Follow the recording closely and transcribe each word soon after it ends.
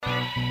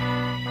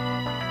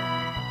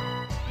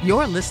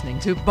You're listening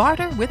to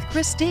Barter with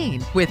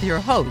Christine with your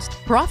host,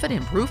 profit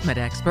improvement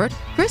expert,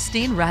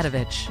 Christine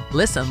Radovich.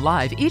 Listen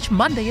live each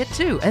Monday at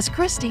 2 as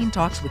Christine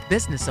talks with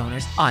business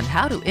owners on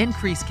how to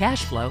increase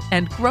cash flow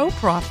and grow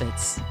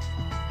profits.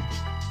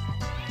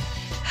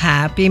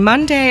 Happy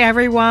Monday,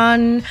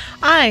 everyone.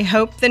 I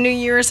hope the new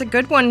year is a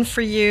good one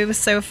for you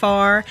so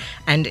far.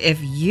 And if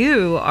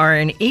you are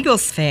an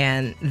Eagles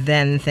fan,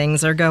 then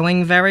things are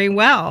going very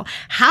well.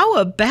 How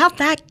about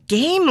that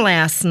game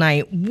last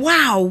night?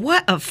 Wow,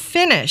 what a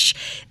finish.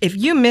 If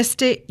you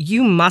missed it,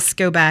 you must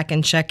go back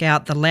and check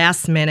out the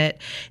last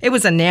minute. It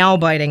was a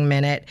nail-biting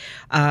minute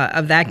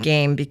of that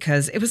game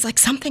because it was like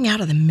something out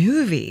of the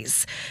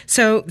movies.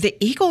 So the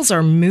Eagles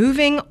are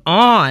moving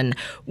on.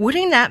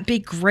 Wouldn't that be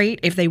great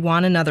if they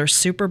won another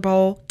Super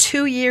Bowl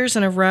 2 years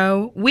in a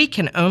row? We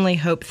can only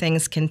hope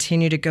things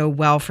continue to go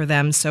well for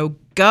them. So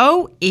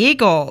go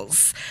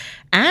Eagles!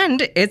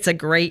 And it's a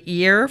great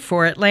year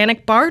for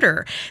Atlantic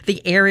Barter, the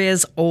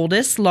area's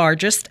oldest,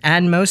 largest,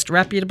 and most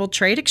reputable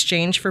trade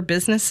exchange for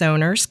business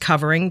owners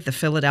covering the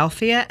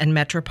Philadelphia and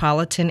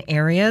metropolitan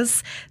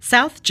areas,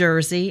 South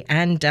Jersey,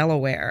 and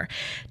Delaware.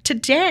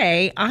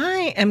 Today,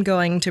 I am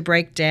going to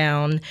break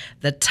down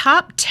the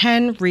top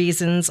 10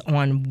 reasons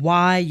on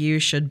why you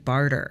should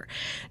barter.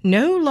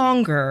 No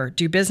longer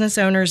do business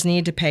owners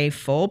need to pay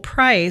full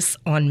price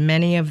on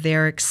many of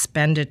their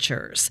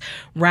expenditures.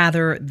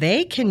 Rather,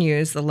 they can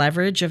use the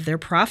leverage of their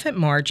profit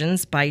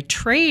margins by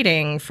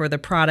trading for the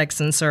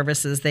products and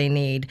services they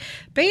need,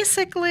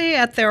 basically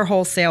at their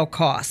wholesale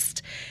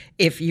cost.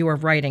 If you are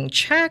writing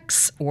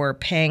checks or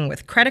paying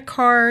with credit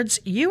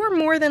cards, you are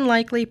more than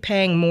likely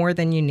paying more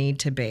than you need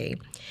to be.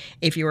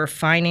 If you are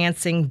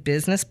financing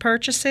business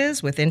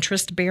purchases with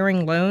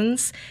interest-bearing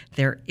loans,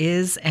 there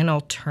is an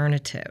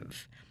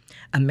alternative.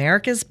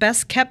 America's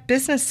best-kept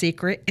business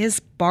secret is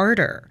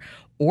barter.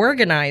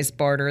 Organized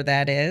barter,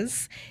 that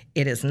is.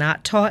 It is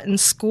not taught in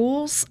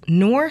schools,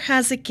 nor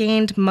has it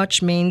gained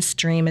much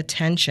mainstream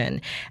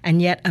attention.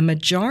 And yet a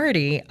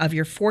majority of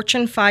your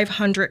Fortune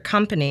 500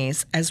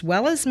 companies, as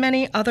well as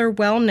many other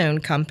well-known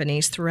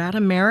companies throughout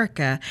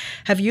America,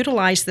 have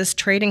utilized this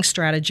trading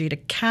strategy to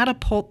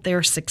catapult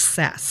their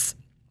success.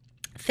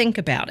 Think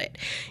about it.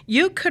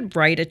 You could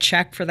write a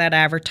check for that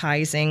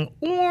advertising,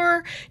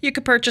 or you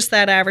could purchase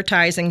that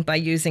advertising by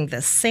using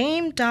the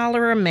same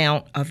dollar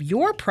amount of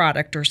your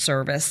product or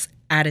service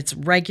at its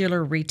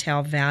regular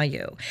retail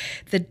value.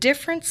 The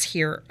difference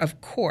here,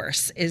 of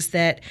course, is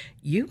that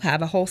you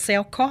have a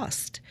wholesale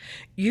cost.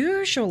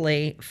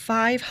 Usually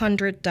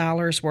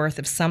 $500 worth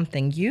of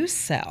something you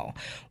sell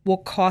will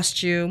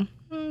cost you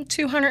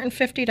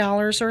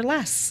 $250 or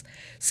less.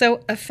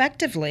 So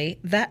effectively,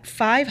 that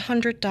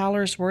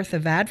 $500 worth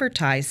of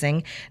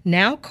advertising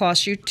now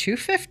costs you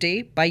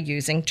 $250 by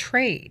using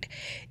trade.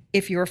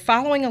 If you're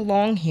following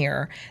along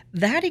here,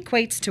 that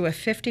equates to a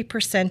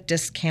 50%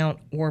 discount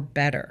or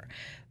better.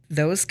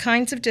 Those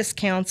kinds of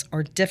discounts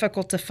are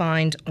difficult to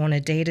find on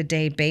a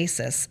day-to-day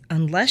basis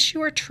unless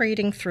you are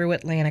trading through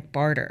Atlantic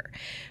Barter.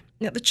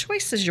 Now, the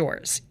choice is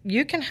yours.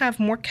 You can have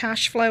more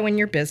cash flow in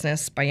your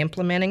business by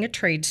implementing a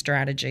trade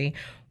strategy,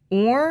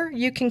 or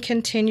you can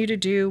continue to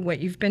do what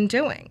you've been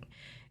doing.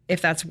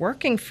 If that's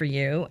working for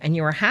you and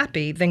you're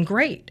happy, then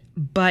great.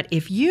 But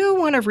if you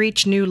want to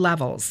reach new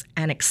levels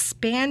and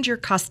expand your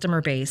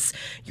customer base,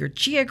 your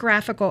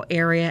geographical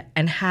area,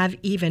 and have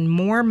even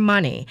more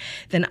money,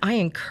 then I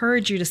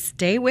encourage you to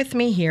stay with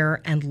me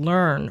here and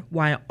learn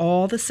why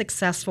all the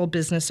successful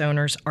business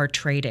owners are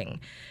trading,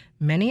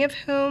 many of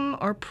whom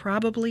are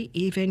probably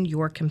even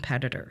your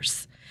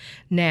competitors.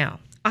 Now,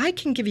 I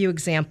can give you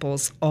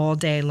examples all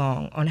day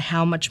long on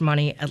how much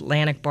money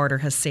Atlantic Barter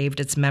has saved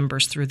its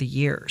members through the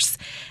years.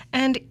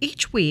 And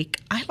each week,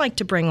 I like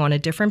to bring on a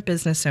different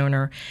business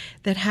owner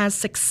that has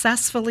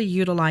successfully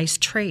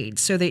utilized trade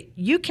so that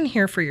you can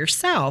hear for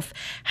yourself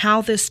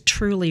how this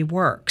truly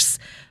works.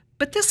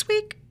 But this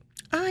week,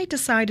 I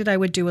decided I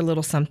would do a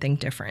little something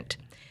different.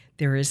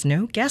 There is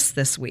no guest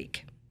this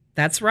week.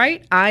 That's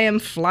right, I am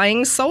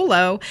flying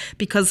solo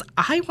because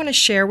I want to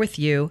share with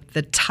you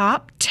the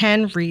top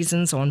 10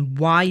 reasons on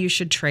why you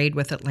should trade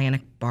with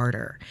Atlantic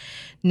Barter.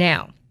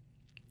 Now,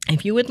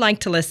 if you would like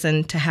to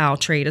listen to how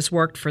trade has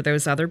worked for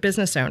those other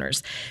business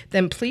owners,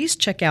 then please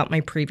check out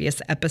my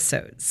previous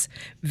episodes.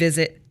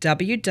 Visit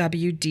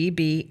www.dbam.com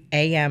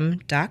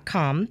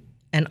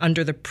and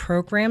under the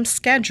program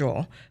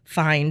schedule,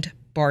 find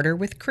Barter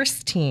with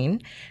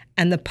Christine,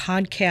 and the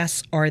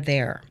podcasts are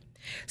there.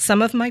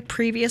 Some of my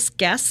previous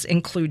guests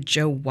include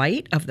Joe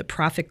White of the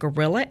Profit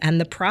Gorilla and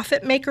the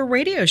Profit Maker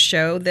radio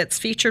show that's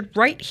featured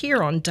right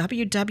here on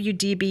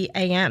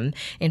WWDB-AM.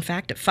 In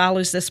fact, it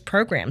follows this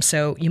program,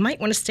 so you might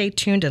want to stay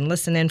tuned and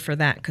listen in for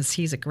that because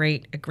he's a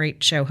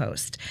great show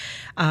host.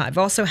 I've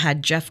also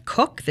had Jeff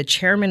Cook, the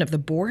chairman of the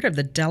board of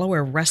the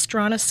Delaware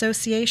Restaurant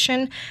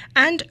Association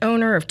and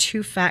owner of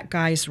Two Fat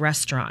Guys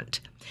Restaurant.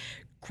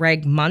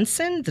 Greg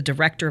Munson, the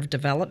Director of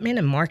Development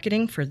and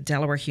Marketing for the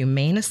Delaware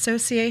Humane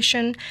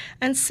Association,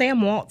 and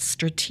Sam Waltz,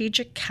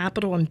 Strategic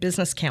Capital and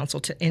Business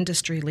Counsel to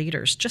industry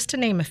leaders, just to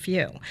name a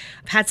few.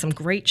 I've had some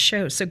great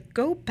shows, so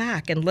go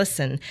back and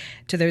listen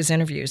to those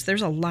interviews.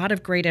 There's a lot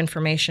of great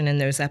information in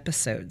those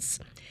episodes.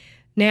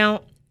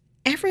 Now,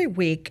 every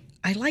week,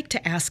 I like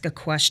to ask a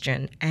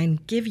question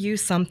and give you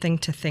something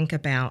to think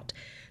about.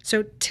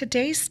 So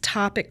today's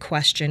topic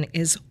question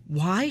is,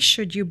 why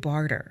should you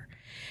barter?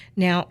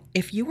 Now,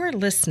 if you are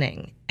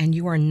listening and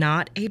you are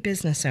not a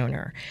business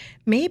owner,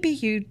 maybe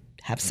you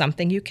have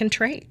something you can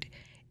trade.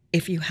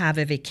 If you have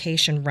a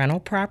vacation rental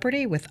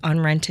property with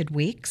unrented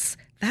weeks,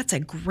 that's a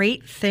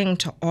great thing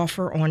to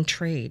offer on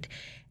trade.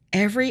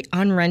 Every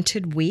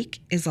unrented week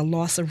is a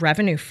loss of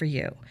revenue for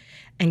you.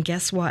 And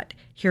guess what?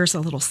 Here's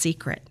a little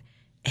secret.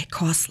 It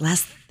costs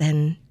less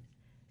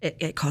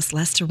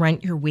to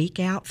rent your week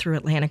out through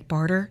Atlantic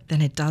Barter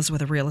than it does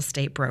with a real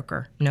estate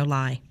broker. No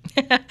lie.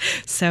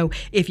 So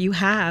if you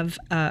have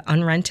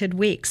unrented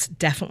weeks,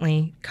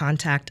 definitely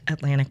contact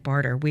Atlantic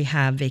Barter. We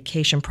have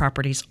vacation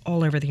properties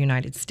all over the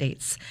United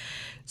States.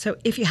 So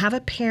if you have a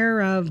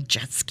pair of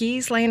jet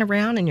skis laying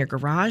around in your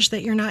garage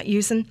that you're not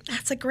using,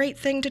 that's a great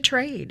thing to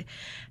trade.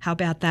 How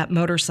about that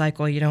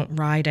motorcycle you don't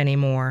ride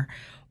anymore?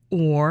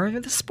 Or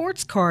the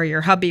sports car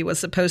your hubby was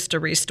supposed to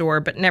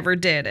restore but never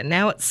did, and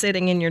now it's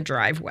sitting in your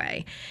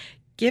driveway.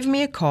 Give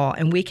me a call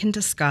and we can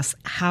discuss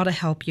how to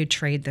help you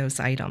trade those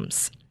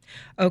items.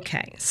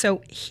 Okay,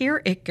 so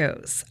here it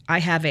goes. I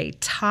have a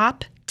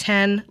top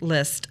 10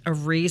 list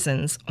of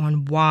reasons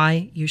on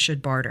why you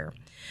should barter.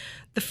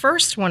 The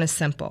first one is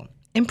simple.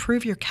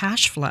 Improve your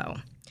cash flow.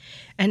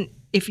 And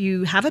if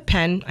you have a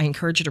pen, I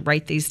encourage you to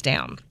write these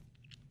down.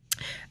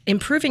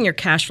 Improving your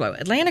cash flow.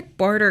 Atlantic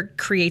Barter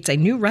creates a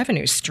new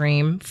revenue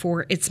stream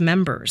for its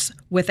members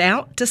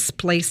without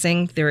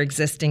displacing their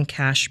existing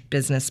cash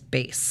business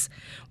base.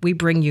 We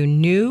bring you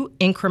new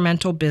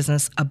incremental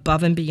business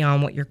above and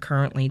beyond what you're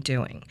currently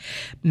doing.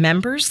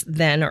 Members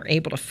then are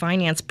able to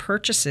finance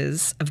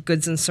purchases of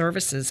goods and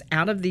services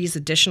out of these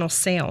additional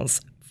sales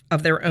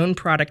of their own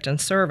product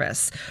and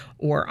service,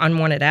 or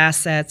unwanted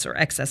assets or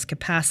excess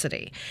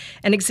capacity.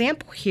 An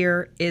example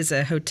here is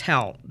a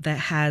hotel that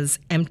has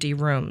empty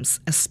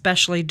rooms,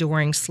 especially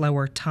during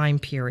slower time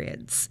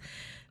periods.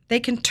 They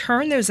can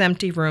turn those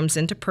empty rooms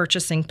into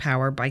purchasing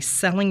power by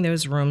selling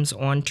those rooms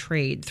on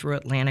trade through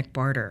Atlantic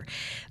Barter.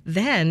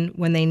 Then,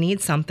 when they need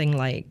something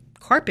like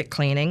carpet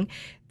cleaning,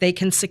 they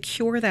can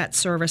secure that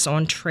service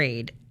on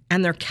trade,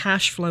 and their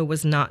cash flow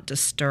was not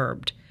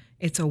disturbed.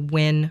 It's a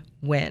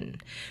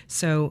win-win.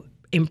 So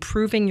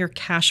improving your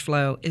cash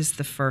flow is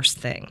the first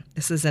thing.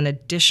 This is an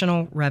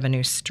additional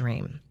revenue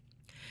stream.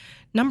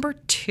 Number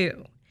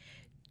 2,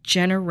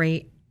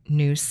 generate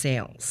new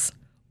sales.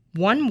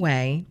 One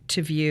way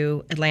to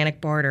view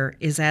Atlantic Barter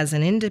is as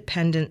an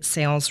independent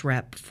sales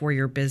rep for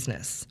your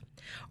business.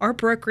 Our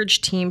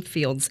brokerage team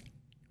fields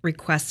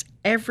requests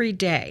every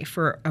day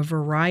for a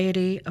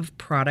variety of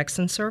products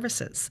and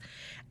services.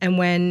 And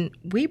when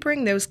we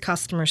bring those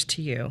customers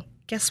to you,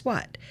 guess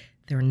what?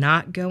 They're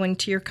not going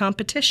to your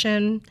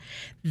competition.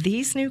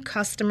 These new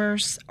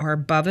customers are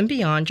above and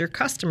beyond your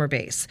customer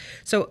base.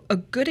 So a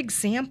good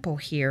example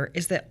here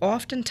is that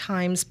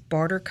oftentimes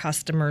barter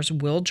customers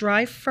will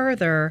drive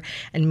further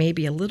and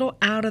maybe a little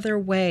out of their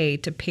way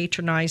to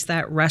patronize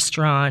that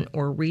restaurant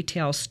or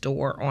retail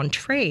store on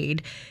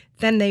trade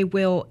than they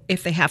will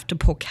if they have to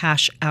pull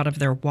cash out of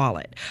their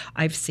wallet.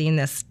 I've seen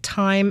this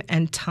time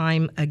and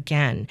time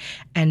again.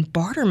 And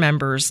barter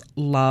members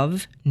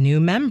love new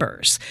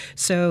members.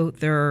 So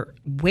they're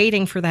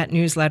waiting for that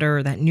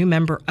newsletter, that new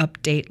member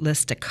update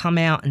list to come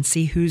out and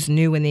see who's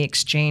new in the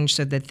exchange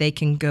so that they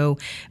can go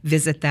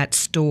visit that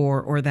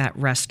store or that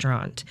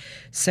restaurant.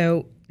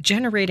 So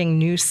generating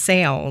new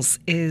sales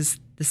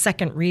is the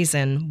second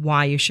reason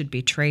why you should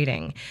be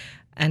trading.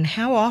 And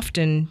how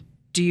often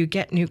do you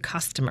get new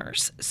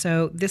customers?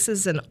 So this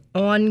is an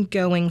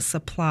ongoing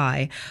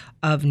supply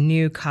of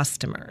new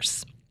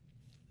customers.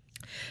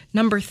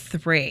 Number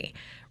 3,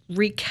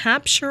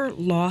 recapture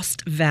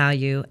lost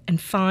value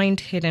and find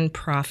hidden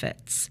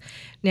profits.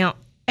 Now,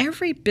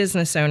 every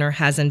business owner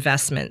has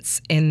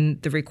investments in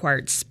the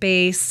required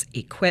space,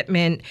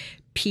 equipment,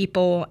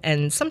 people,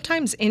 and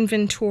sometimes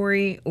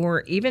inventory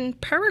or even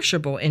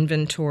perishable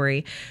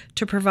inventory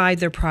to provide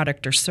their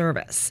product or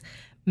service.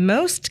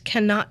 Most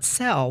cannot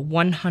sell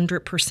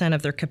 100%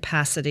 of their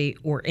capacity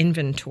or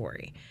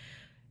inventory.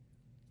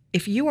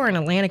 If you are an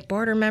Atlantic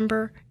Barter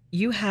member,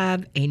 you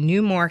have a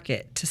new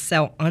market to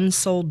sell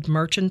unsold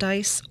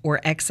merchandise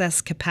or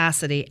excess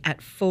capacity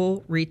at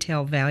full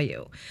retail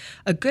value.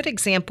 A good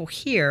example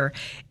here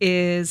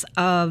is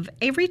of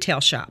a retail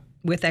shop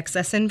with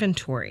excess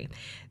inventory.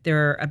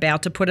 They're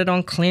about to put it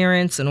on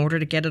clearance in order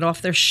to get it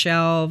off their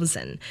shelves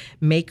and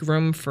make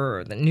room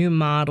for the new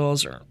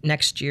models or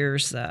next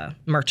year's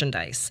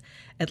merchandise.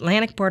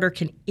 Atlantic Barter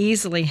can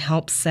easily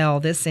help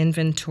sell this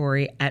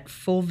inventory at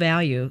full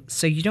value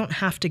so you don't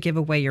have to give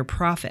away your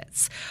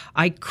profits.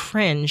 I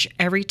cringe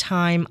every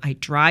time I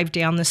drive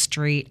down the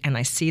street and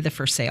I see the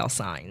for sale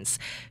signs,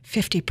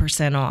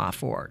 50%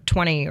 off or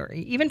 20 or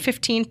even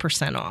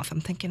 15% off.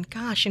 I'm thinking,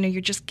 gosh,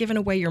 you're just giving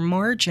away your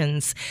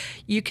margins.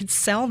 You could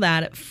sell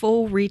that at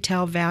full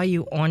retail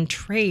value on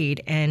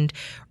trade and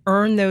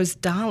earn those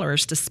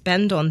dollars to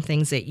spend on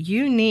things that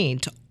you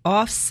need to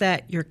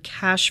offset your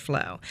cash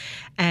flow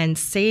and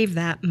save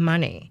that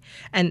money.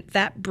 And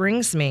that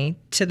brings me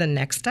to the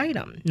next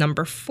item.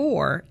 Number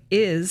 4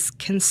 is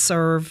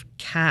conserve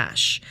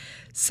cash.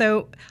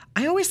 So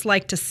I always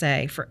like to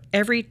say for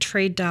every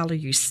trade dollar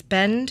you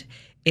spend,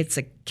 it's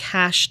a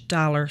cash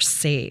dollar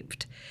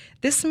saved.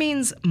 This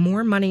means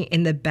more money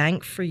in the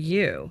bank for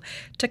you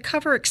to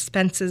cover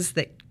expenses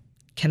that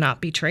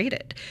cannot be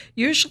traded.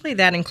 Usually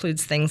that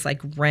includes things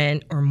like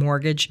rent or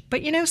mortgage,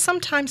 but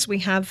sometimes we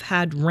have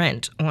had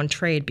rent on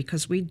trade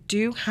because we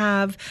do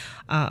have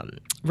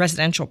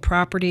residential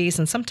properties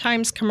and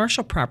sometimes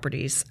commercial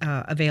properties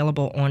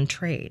available on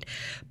trade.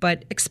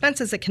 But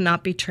expenses that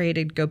cannot be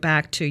traded go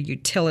back to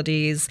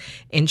utilities,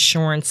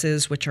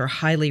 insurances, which are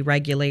highly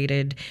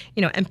regulated,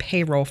 and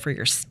payroll for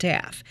your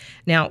staff.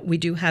 Now, we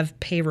do have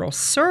payroll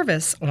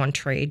service on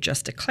trade,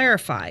 just to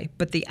clarify,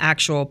 but the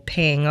actual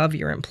paying of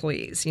your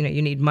employees,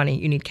 you need money,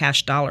 you need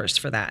cash dollars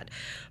for that.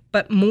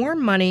 But more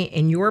money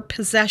in your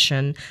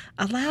possession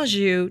allows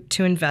you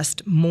to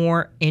invest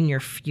more in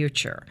your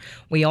future.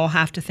 We all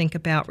have to think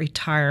about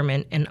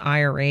retirement and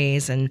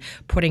IRAs and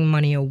putting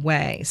money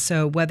away.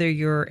 So whether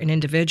you're an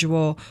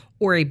individual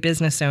or a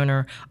business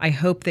owner, I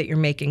hope that you're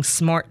making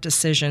smart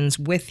decisions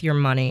with your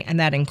money, and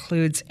that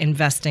includes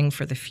investing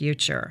for the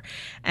future.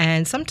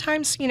 And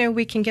sometimes,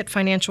 we can get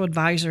financial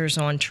advisors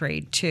on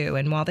trade too.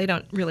 And while they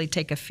don't really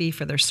take a fee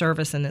for their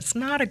service and it's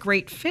not a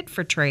great fit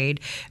for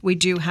trade, we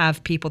do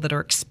have people that are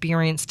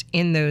experienced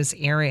in those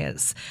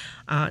areas.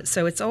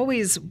 So it's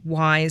always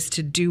wise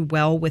to do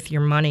well with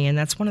your money, and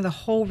that's one of the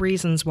whole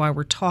reasons why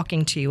we're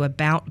talking to you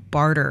about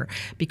barter,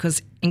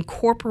 because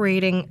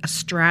incorporating a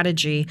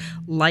strategy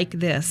like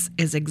this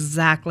is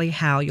exactly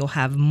how you'll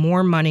have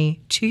more money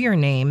to your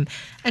name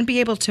and be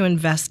able to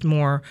invest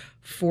more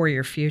for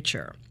your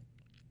future.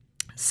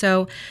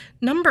 So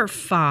number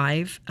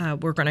 5,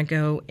 we're going to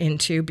go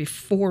into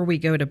before we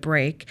go to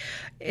break.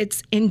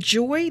 It's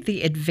enjoy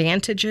the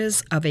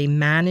advantages of a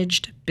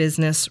managed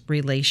business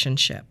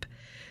relationship.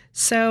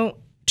 So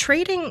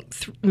trading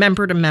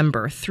member to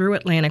member through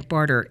Atlantic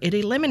Barter, it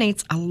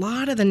eliminates a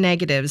lot of the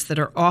negatives that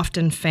are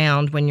often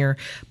found when you're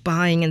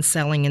buying and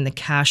selling in the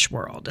cash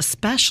world,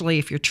 especially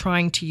if you're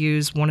trying to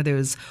use one of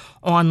those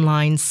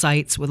online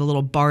sites with a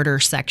little barter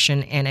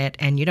section in it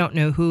and you don't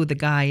know who the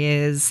guy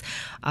is,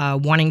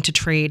 wanting to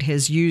trade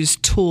his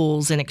used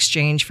tools in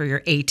exchange for your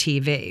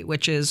ATV,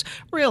 which is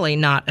really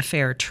not a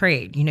fair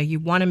trade. You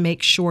want to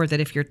make sure that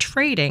if you're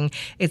trading,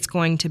 it's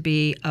going to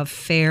be of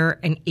fair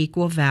and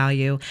equal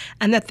value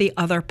and that the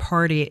other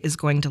party is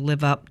going to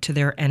live up to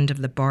their end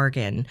of the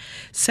bargain.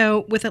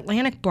 So with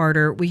Atlantic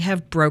Barter, we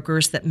have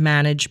brokers that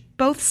manage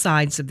both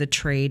sides of the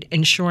trade,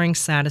 ensuring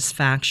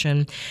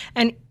satisfaction.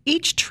 And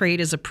each trade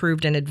is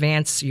approved in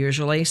advance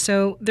usually,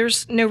 so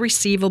there's no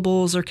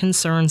receivables or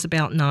concerns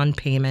about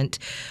non-payment.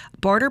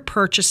 Barter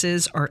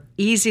purchases are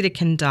easy to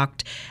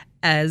conduct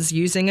as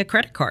using a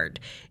credit card.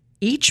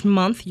 Each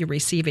month, you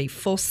receive a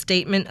full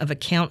statement of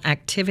account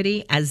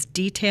activity as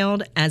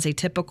detailed as a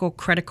typical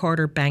credit card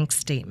or bank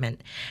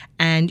statement.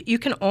 And you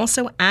can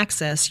also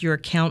access your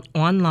account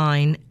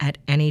online at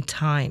any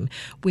time.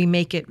 We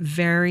make it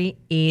very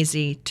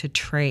easy to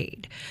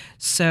trade.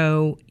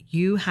 So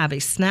you have a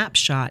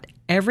snapshot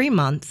every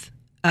month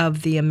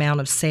of the amount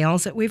of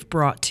sales that we've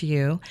brought to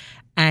you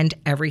and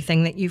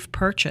everything that you've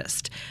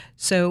purchased.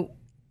 So,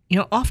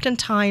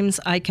 oftentimes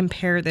I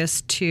compare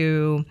this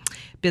to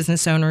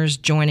business owners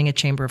joining a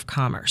chamber of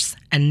commerce.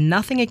 And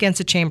nothing against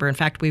a chamber. In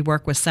fact, we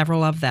work with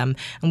several of them,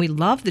 and we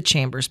love the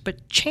chambers.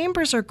 But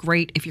chambers are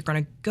great if you're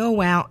going to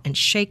go out and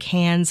shake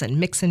hands and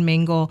mix and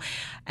mingle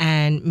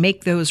and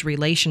make those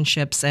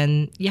relationships.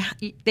 And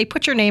they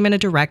put your name in a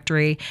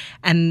directory,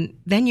 and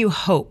then you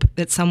hope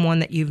that someone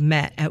that you've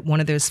met at one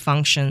of those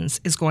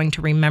functions is going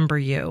to remember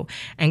you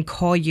and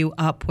call you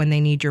up when they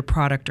need your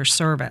product or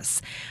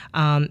service.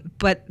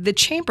 But the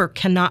chamber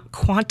cannot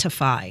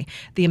quantify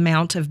the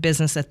amount of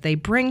business that they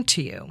bring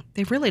to you.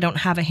 They really don't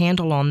have a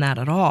handle on that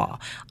at all,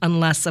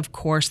 unless, of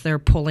course, they're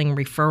pulling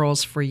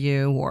referrals for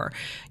you, or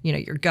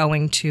you're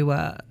going to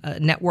a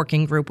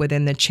networking group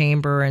within the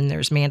chamber and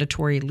there's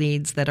mandatory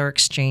leads that are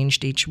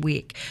exchanged each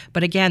week.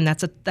 But again,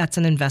 that's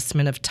an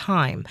investment of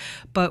time.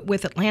 But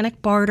with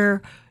Atlantic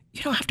Barter,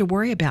 you don't have to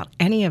worry about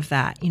any of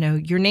that.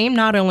 Your name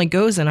not only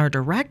goes in our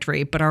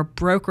directory, but our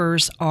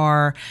brokers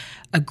are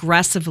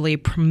aggressively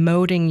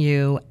promoting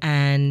you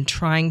and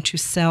trying to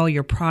sell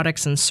your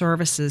products and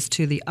services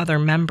to the other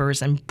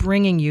members and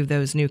bringing you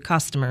those new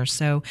customers.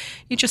 So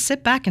you just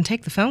sit back and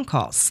take the phone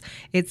calls.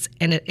 It's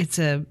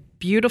a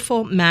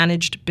beautiful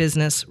managed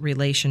business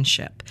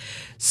relationship.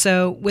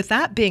 So with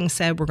that being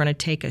said, we're going to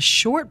take a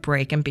short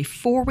break. And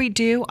before we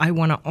do, I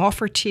want to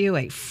offer to you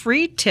a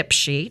free tip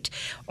sheet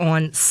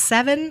on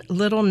 7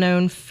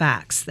 little-known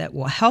facts that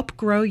will help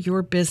grow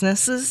your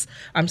businesses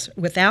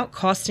without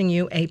costing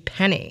you a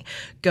penny.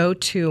 Go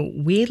to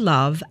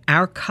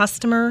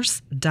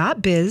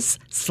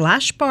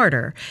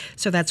weloveourcustomers.biz/barter.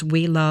 So that's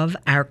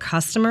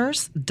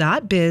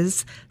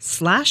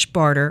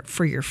weloveourcustomers.biz/barter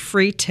for your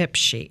free tip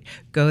sheet.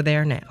 Go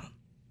there now.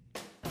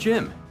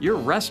 Jim, your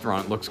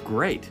restaurant looks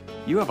great.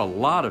 You have a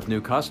lot of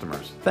new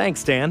customers.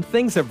 Thanks, Dan.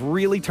 Things have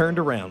really turned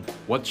around.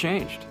 What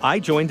changed? I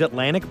joined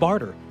Atlantic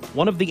Barter,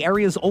 one of the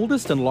area's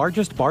oldest and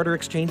largest barter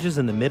exchanges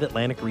in the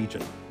Mid-Atlantic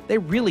region. They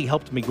really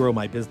helped me grow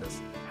my business.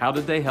 How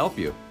did they help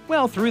you?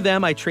 Well, through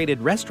them, I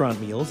traded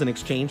restaurant meals in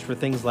exchange for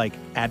things like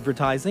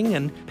advertising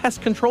and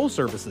pest control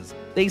services.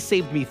 They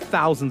saved me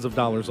thousands of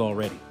dollars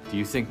already. Do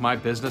you think my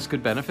business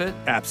could benefit?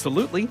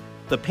 Absolutely.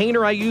 The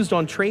painter I used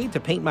on trade to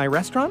paint my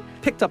restaurant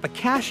picked up a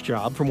cash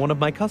job from one of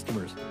my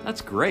customers. That's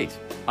great.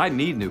 I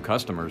need new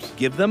customers.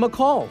 Give them a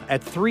call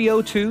at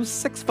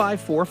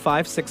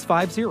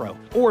 302-654-5650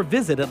 or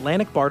visit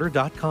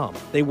AtlanticBarter.com.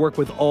 They work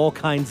with all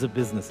kinds of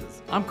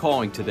businesses. I'm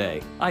calling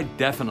today. I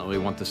definitely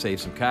want to save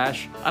some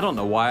cash. I don't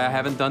know why I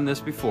haven't done this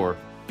before.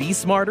 Be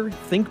smarter,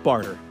 think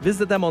barter.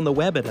 Visit them on the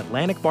web at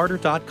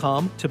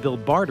AtlanticBarter.com to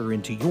build barter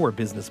into your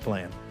business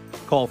plan.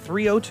 Call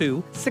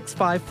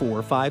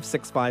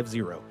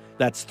 302-654-5650.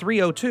 That's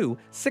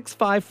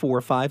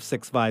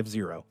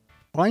 302-654-5650.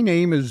 My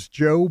name is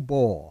Joe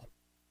Ball.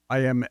 I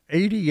am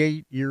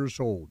 88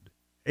 years old.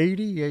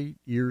 88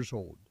 years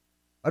old.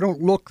 I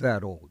don't look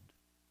that old,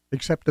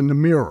 except in the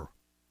mirror.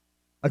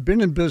 I've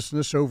been in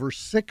business over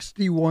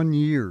 61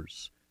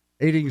 years,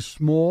 aiding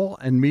small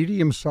and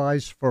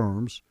medium-sized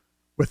firms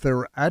with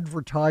their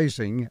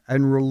advertising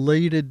and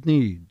related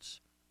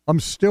needs. I'm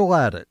still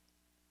at it.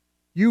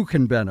 You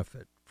can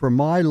benefit from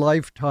my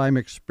lifetime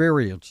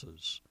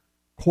experiences.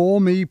 Call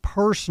me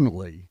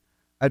personally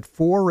at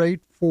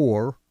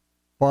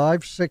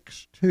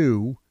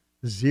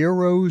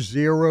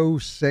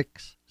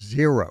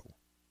 484-562-0060.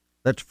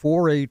 That's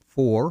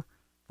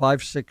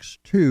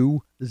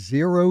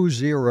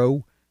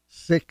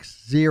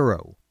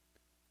 484-562-0060.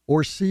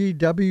 Or see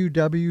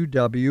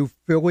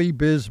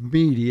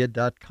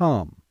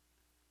www.phillybizmedia.com.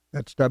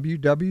 That's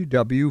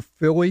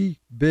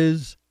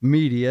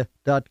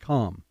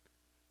www.phillybizmedia.com.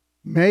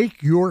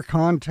 Make your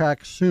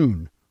contact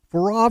soon.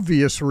 For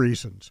obvious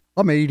reasons.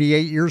 I'm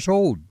 88 years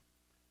old.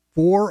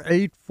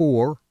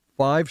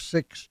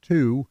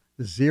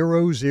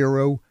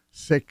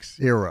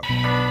 484-562-0060.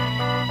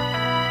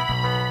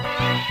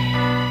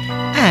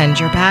 And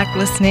you're back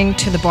listening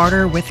to the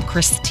Barter with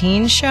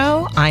Christine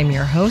show. I'm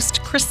your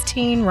host,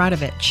 Christine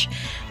Radovich.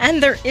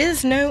 And there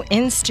is no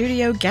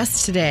in-studio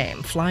guest today.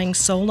 I'm flying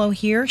solo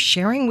here,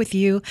 sharing with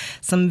you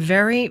some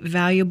very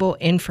valuable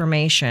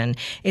information.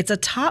 It's a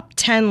top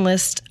 10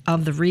 list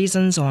of the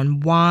reasons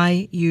on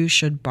why you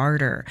should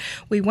barter.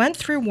 We went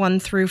through 1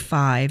 through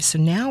 5, so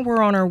now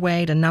we're on our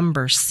way to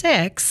number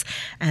 6,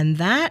 and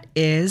that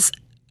is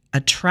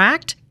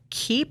attract,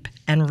 keep,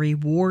 and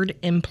reward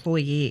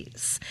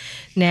employees.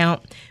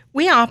 Now,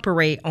 we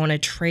operate on a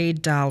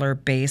trade dollar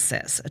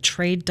basis, a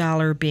trade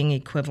dollar being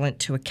equivalent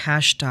to a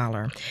cash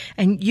dollar.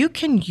 And you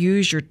can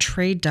use your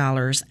trade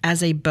dollars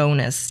as a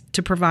bonus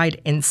to provide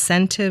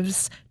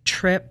incentives,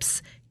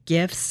 trips,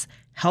 gifts,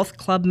 health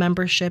club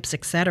memberships,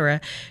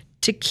 etc.,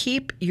 to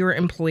keep your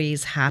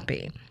employees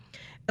happy.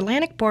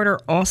 Atlantic Barter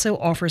also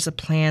offers a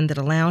plan that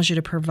allows you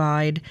to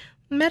provide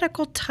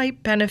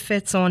medical-type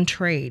benefits on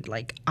trade,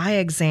 like eye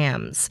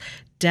exams,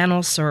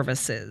 dental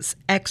services,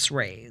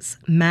 x-rays,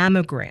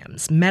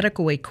 mammograms,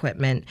 medical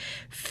equipment,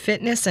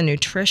 fitness and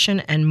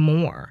nutrition, and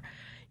more.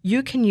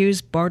 You can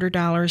use barter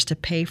dollars to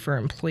pay for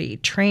employee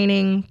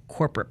training,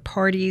 corporate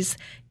parties,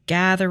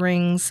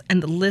 gatherings,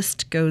 and the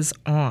list goes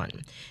on.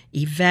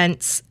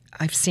 Events.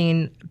 I've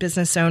seen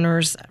business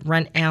owners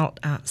rent out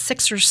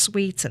Sixers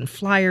suites and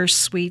Flyers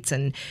suites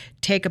and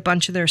take a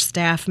bunch of their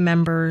staff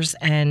members,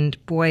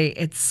 and boy,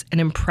 it's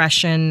an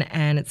impression,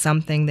 and it's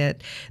something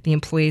that the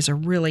employees are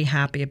really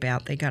happy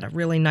about. They got a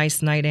really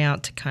nice night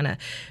out to kind of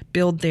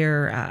build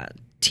their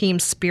team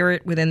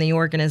spirit within the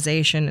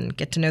organization and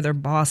get to know their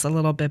boss a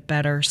little bit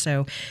better.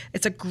 So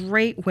it's a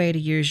great way to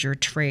use your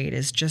trade,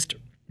 is just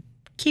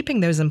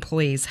keeping those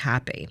employees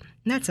happy.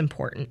 And that's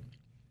important.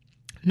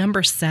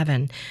 Number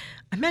 7,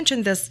 I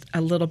mentioned this a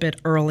little bit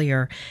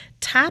earlier.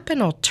 Tap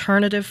an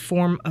alternative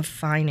form of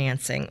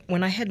financing.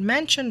 When I had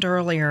mentioned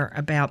earlier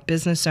about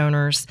business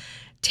owners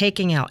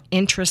taking out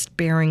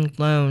interest-bearing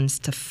loans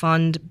to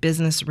fund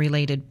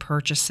business-related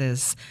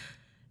purchases,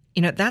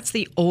 that's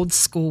the old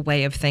school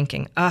way of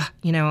thinking. I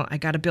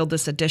got to build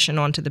this addition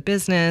onto the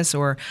business,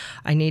 or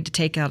I need to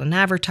take out an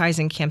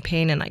advertising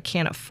campaign and I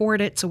can't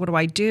afford it. So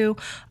what do?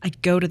 I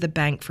go to the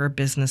bank for a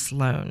business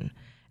loan.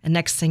 And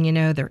next thing you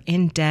know, they're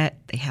in debt.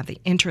 They have the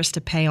interest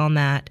to pay on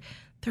that.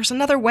 There's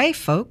another way,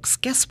 folks.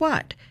 Guess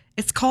what?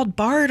 It's called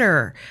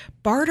barter.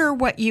 Barter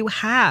what you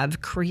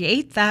have,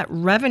 create that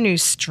revenue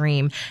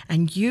stream,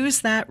 and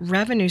use that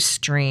revenue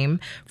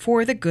stream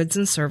for the goods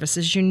and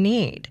services you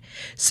need.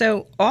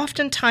 So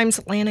oftentimes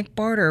Atlantic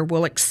Barter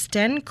will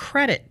extend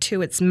credit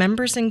to its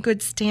members in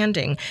good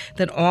standing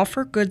that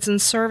offer goods and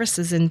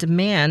services in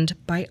demand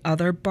by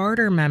other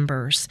barter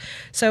members.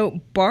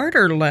 So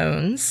barter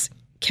loans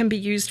can be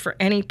used for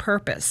any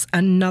purpose.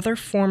 Another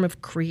form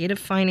of creative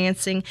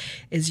financing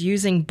is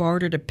using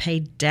barter to pay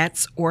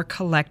debts or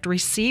collect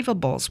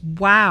receivables.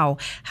 Wow,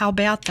 how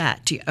about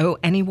that? Do you owe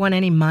anyone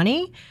any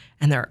money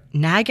and they're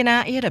nagging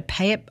at you to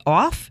pay it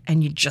off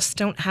and you just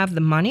don't have the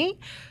money?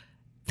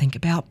 Think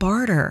about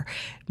barter.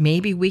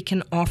 Maybe we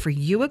can offer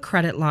you a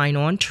credit line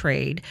on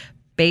trade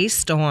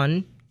based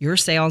on your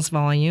sales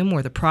volume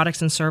or the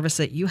products and service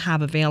that you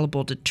have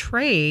available to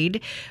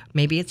trade.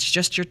 Maybe it's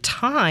just your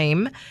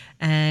time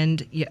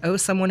and you owe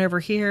someone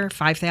over here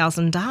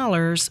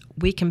 $5,000.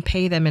 We can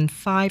pay them in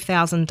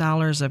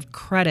 $5,000 of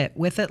credit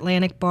with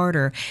Atlantic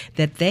Barter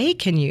that they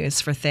can use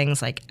for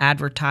things like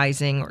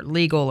advertising or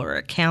legal or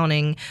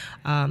accounting.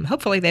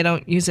 Hopefully they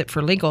don't use it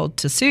for legal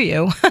to sue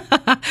you.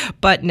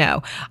 But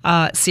no,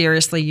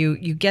 seriously,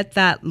 you get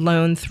that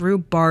loan through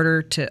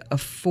barter to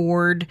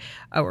afford,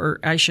 or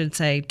I should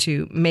say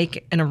to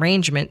make an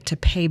arrangement to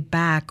pay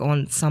back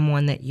on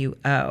someone that you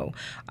owe.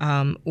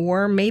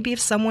 Or maybe if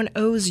someone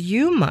owes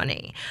you money,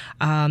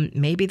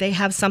 maybe they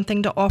have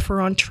something to offer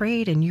on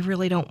trade and you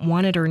really don't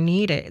want it or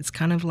need it. It's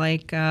kind of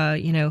like,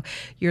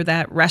 you're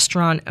that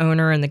restaurant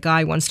owner and the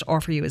guy wants to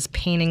offer you his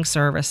painting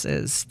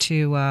services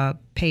to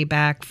pay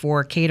back for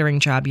a catering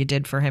job you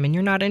did for him, and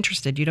you're not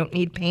interested. You don't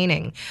need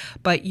painting,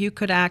 but you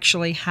could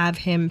actually have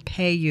him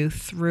pay you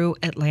through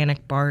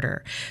Atlantic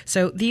Barter.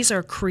 So these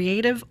are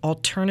creative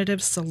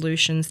alternative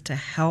solutions to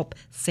help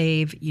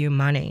save you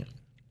money.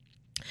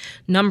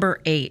 Number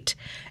 8,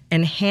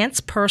 enhance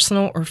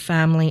personal or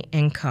family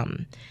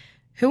income.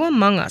 Who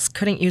among us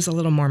couldn't use a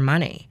little more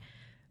money?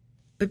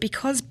 But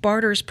because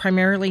barter is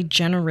primarily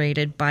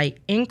generated by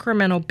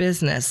incremental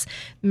business,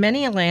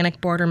 many Atlantic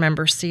Barter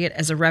members see it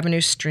as a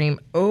revenue stream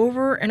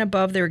over and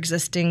above their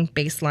existing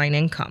baseline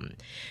income.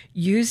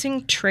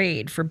 Using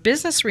trade for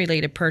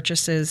business-related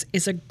purchases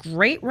is a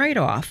great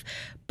write-off,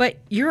 but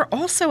you're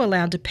also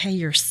allowed to pay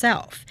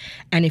yourself.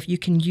 And if you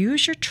can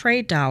use your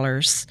trade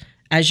dollars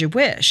as you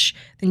wish,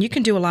 then you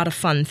can do a lot of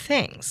fun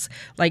things,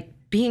 like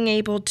being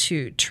able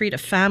to treat a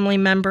family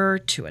member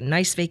to a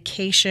nice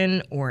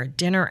vacation or a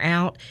dinner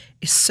out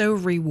is so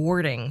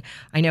rewarding.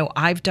 I know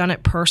I've done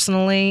it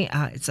personally.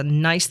 It's a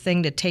nice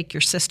thing to take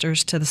your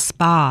sisters to the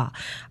spa.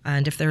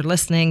 And if they're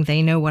listening,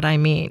 they know what I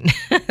mean.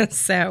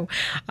 So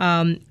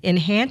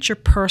enhance your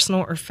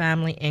personal or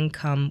family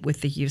income with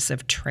the use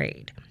of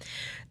trade.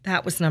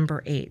 That was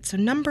number 8. So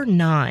number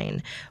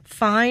 9,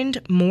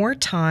 find more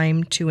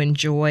time to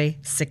enjoy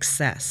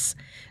success.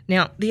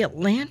 Now, the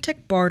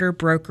Atlantic Barter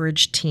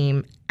brokerage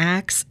team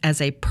acts as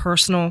a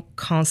personal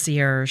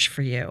concierge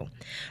for you.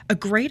 A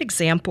great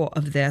example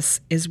of this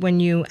is when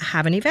you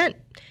have an event.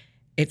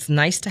 It's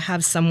nice to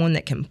have someone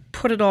that can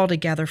put it all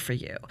together for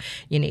you.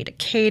 You need a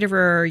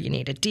caterer, you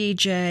need a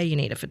DJ, you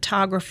need a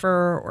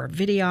photographer or a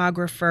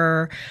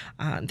videographer.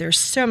 There's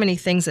so many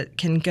things that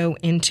can go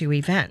into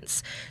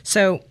events.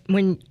 So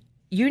when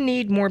you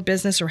need more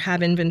business or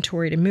have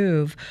inventory to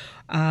move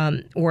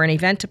or an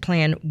event to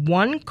plan,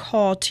 one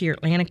call to your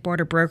Atlantic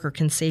Barter broker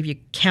can save you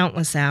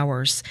countless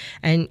hours.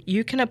 And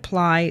you can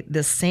apply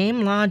the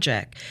same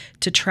logic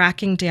to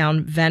tracking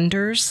down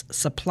vendors,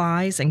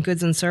 supplies, and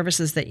goods and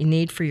services that you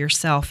need for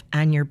yourself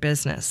and your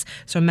business.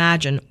 So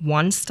imagine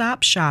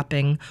one-stop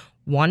shopping,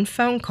 one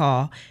phone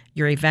call,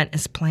 your event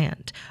is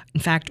planned.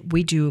 In fact,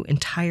 we do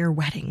entire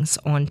weddings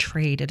on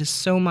trade. It is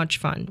so much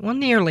fun. Well,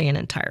 nearly an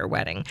entire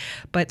wedding.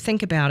 But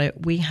think about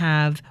it. We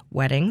have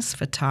weddings,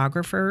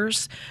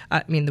 photographers.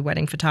 The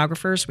wedding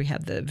photographers. We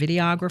have the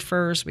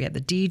videographers. We have the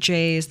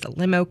DJs, the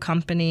limo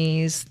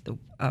companies, the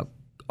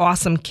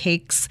awesome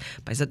cakes,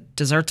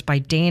 desserts by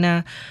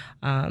Dana.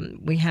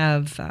 We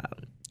have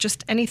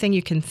just anything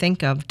you can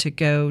think of to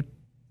go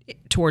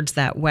towards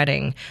that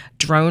wedding,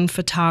 drone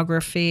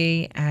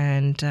photography,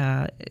 and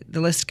the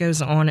list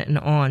goes on and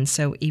on.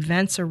 So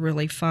events are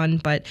really fun,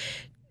 but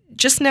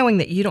just knowing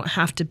that you don't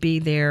have to be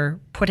there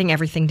putting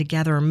everything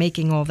together or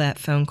making all that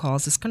phone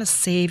calls is going to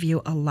save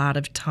you a lot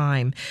of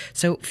time.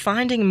 So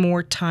finding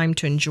more time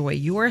to enjoy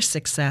your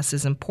success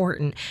is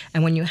important.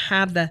 And when you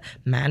have the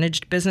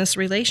managed business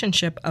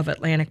relationship of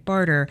Atlantic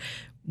Barter,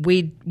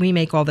 we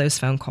make all those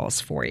phone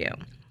calls for you.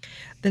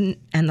 And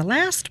the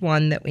last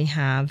one that we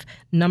have,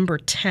 number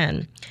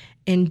 10,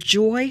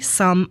 enjoy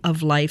some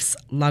of life's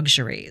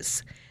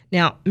luxuries.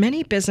 Now,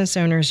 many business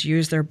owners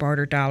use their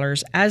barter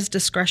dollars as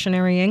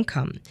discretionary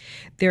income.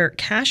 Their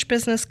cash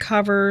business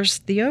covers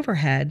the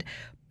overhead,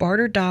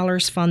 Barter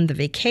dollars fund the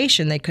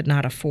vacation they could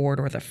not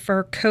afford or the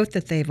fur coat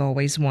that they've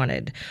always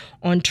wanted.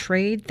 On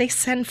trade, they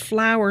send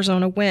flowers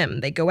on a whim.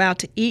 They go out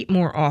to eat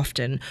more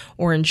often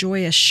or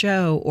enjoy a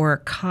show or a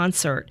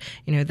concert.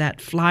 You know,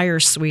 that flyer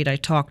suite I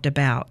talked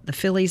about, the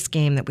Phillies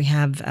game that we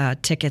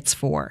have tickets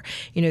for.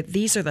 You know,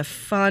 these are the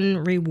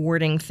fun,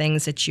 rewarding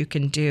things that you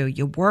can do.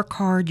 You work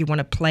hard, you want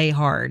to play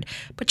hard,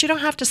 but you don't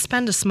have to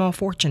spend a small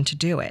fortune to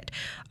do it.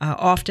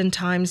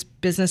 Oftentimes,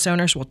 business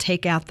owners will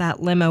take out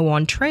that limo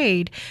on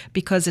trade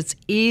because it's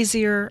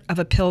easier of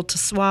a pill to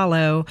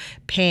swallow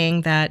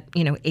paying that,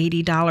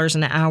 $80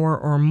 an hour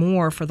or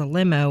more for the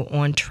limo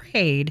on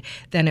trade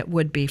than it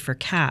would be for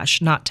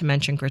cash, not to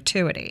mention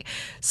gratuity.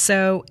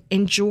 So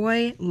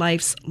enjoy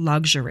life's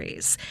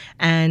luxuries.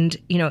 And,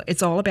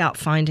 it's all about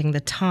finding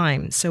the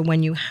time. So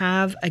when you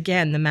have,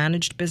 again, the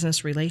managed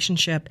business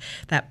relationship,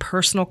 that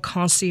personal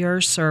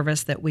concierge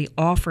service that we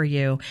offer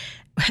you,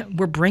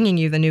 we're bringing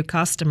you the new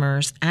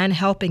customers and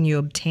helping you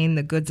obtain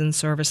the goods and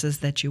services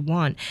that you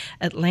want.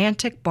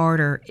 Atlantic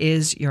Barter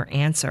is your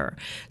answer.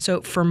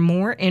 So for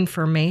more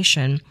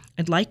information,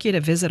 I'd like you to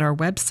visit our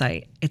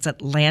website. It's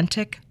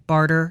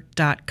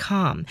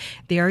atlanticbarter.com.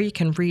 There you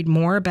can read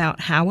more about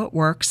how it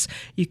works.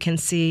 You can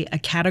see a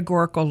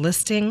categorical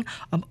listing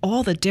of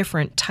all the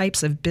different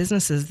types of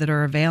businesses that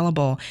are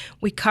available.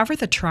 We cover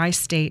the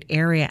tri-state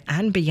area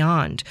and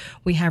beyond.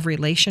 We have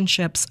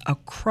relationships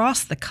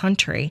across the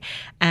country,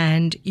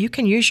 and you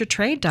can use your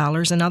trade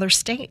dollars in other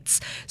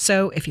states.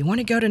 So if you want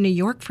to go to New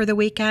York for the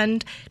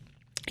weekend,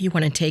 you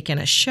want to take in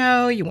a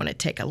show, you want to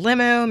take a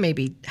limo,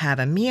 maybe have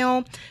a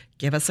meal,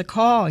 give us a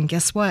call, and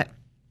guess what?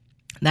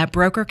 That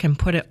broker can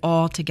put it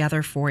all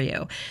together for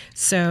you.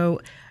 So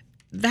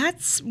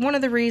that's one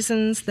of the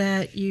reasons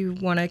that you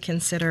want to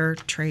consider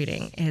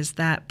trading, is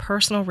that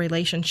personal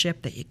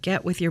relationship that you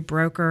get with your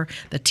broker,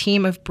 the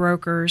team of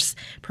brokers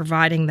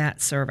providing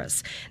that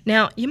service.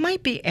 Now, you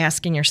might be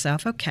asking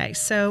yourself, okay,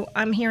 so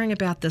I'm hearing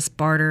about this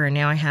barter and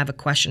now I have a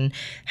question.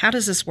 How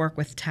does this work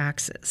with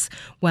taxes?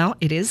 Well,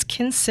 it is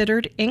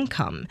considered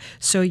income.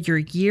 So your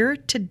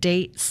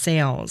year-to-date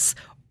sales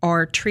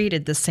are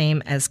treated the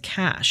same as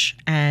cash.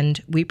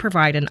 And we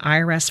provide an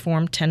IRS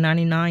Form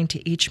 1099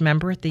 to each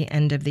member at the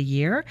end of the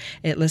year.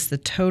 It lists the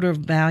total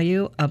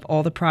value of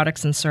all the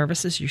products and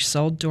services you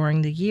sold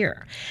during the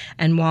year.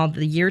 And while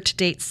the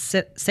year-to-date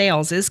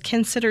sales is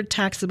considered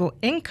taxable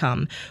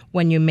income,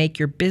 when you make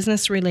your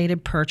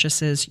business-related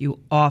purchases, you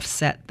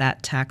offset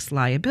that tax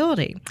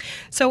liability.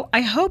 So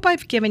I hope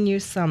I've given you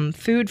some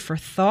food for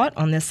thought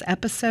on this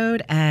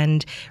episode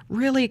and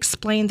really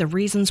explained the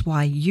reasons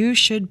why you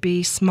should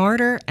be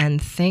smarter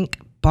and think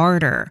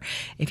barter.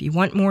 If you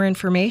want more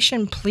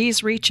information,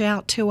 please reach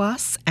out to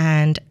us,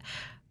 and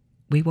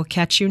we will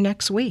catch you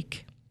next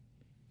week.